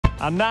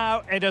And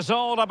now it is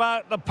all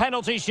about the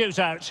penalty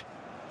shootout.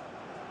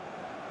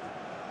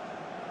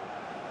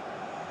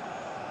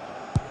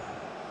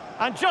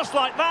 And just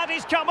like that,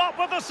 he's come up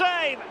with the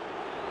save.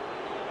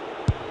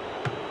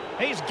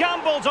 He's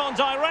gambled on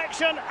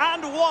direction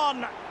and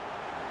won.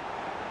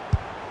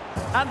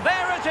 And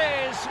there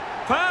it is,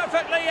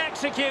 perfectly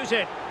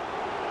executed.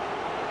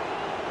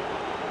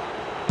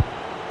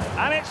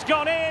 And it's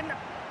gone in.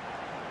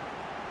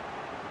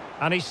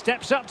 And he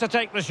steps up to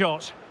take the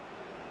shot.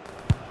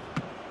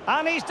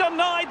 And he's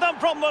denied them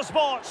from the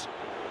spot.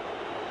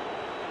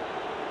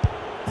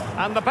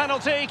 And the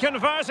penalty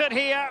converted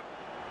here.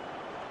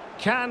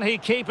 Can he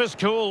keep his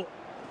cool?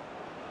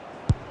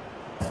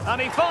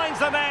 And he finds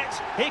the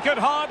net. He could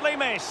hardly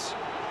miss.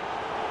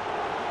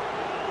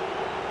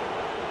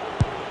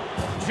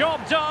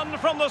 Job done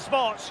from the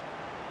spot.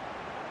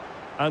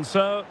 And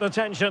so the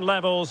tension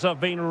levels have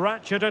been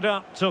ratcheted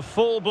up to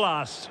full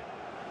blast.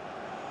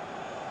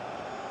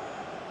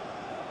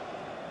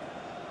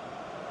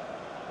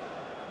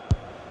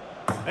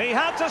 He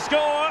had to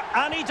score,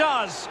 and he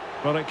does.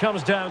 Well, it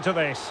comes down to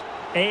this.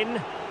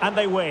 In, and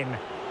they win.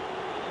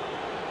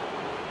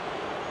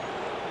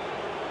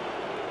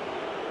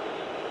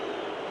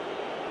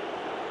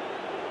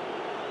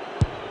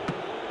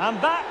 And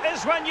that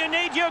is when you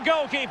need your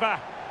goalkeeper.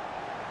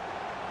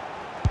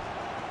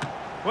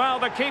 Well,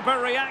 the keeper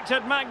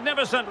reacted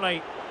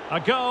magnificently. A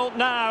goal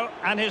now,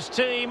 and his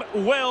team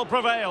will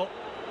prevail.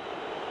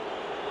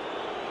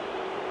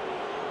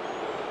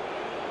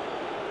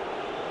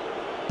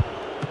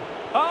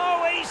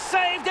 Oh, he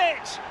saved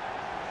it!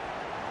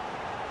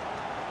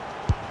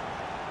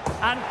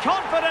 And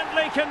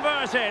confidently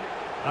converted.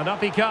 And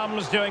up he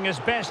comes, doing his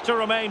best to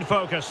remain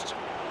focused.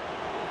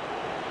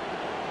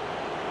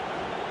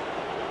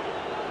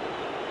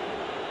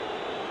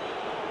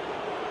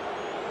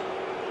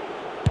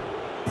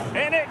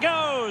 In it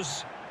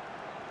goes.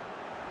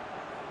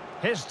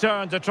 His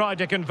turn to try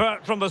to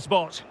convert from the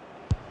spot.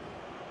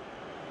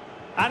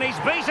 And he's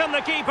beaten the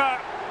keeper.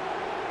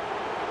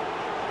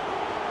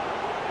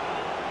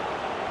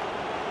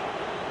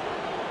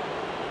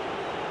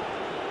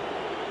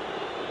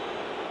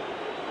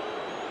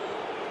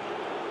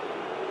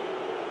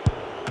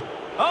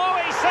 Oh,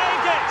 he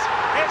saved it.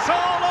 It's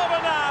all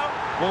over now.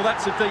 Well,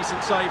 that's a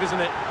decent save,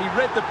 isn't it? He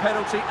read the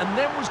penalty and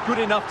then was good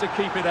enough to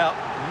keep it out.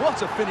 What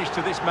a finish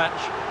to this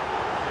match.